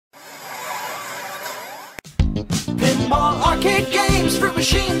Pinball, arcade games, fruit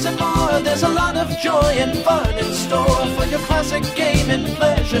machines and more. There's a lot of joy and fun in store for your classic gaming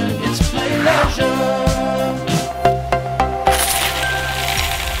pleasure. It's Play Leisure.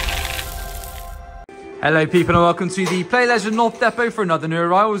 Hello people and welcome to the Play Leisure North Depot for another new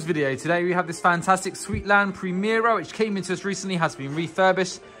arrivals video. Today we have this fantastic Sweetland Premia which came into us recently, has been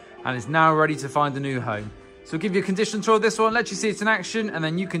refurbished and is now ready to find a new home. So we'll give you a condition tour of this one, let you see it in action, and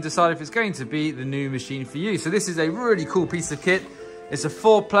then you can decide if it's going to be the new machine for you. So this is a really cool piece of kit. It's a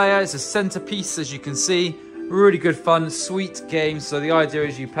 4-player, it's a centerpiece as you can see. Really good fun, sweet game. So the idea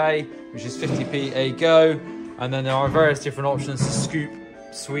is you pay, which is 50p a go, and then there are various different options to scoop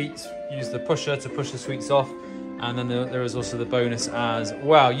sweets. Use the pusher to push the sweets off, and then there is also the bonus as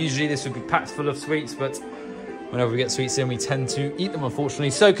well. Usually this would be packed full of sweets, but whenever we get sweets in, we tend to eat them, unfortunately.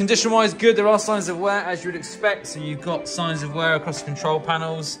 So condition-wise, good. There are signs of wear, as you would expect. So you've got signs of wear across the control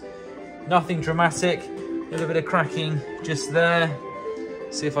panels. Nothing dramatic. A little bit of cracking just there.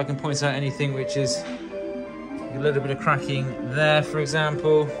 See if I can point out anything which is a little bit of cracking there, for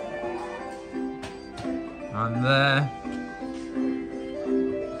example. And there.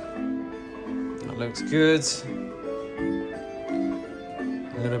 Looks good.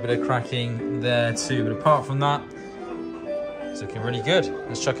 A little bit of cracking there too, but apart from that, it's looking really good.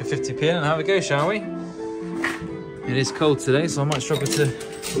 Let's chuck a 50p in and have a go, shall we? It is cold today, so I might struggle to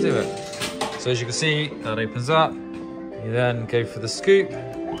do it. So as you can see, that opens up. You then go for the scoop.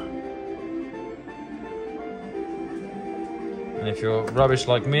 And if you're rubbish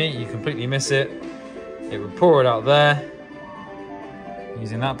like me, you completely miss it. It would pour it out there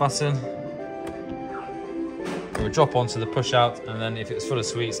using that button. It would drop onto the push out, and then if it's full of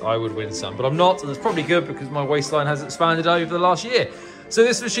sweets, I would win some. But I'm not, and that's probably good because my waistline has expanded over the last year. So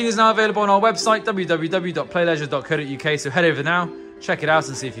this machine is now available on our website, www.playleisure.co.uk. So head over now, check it out,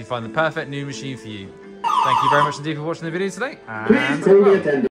 and see if you find the perfect new machine for you. Thank you very much indeed for watching the video today.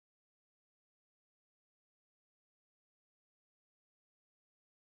 And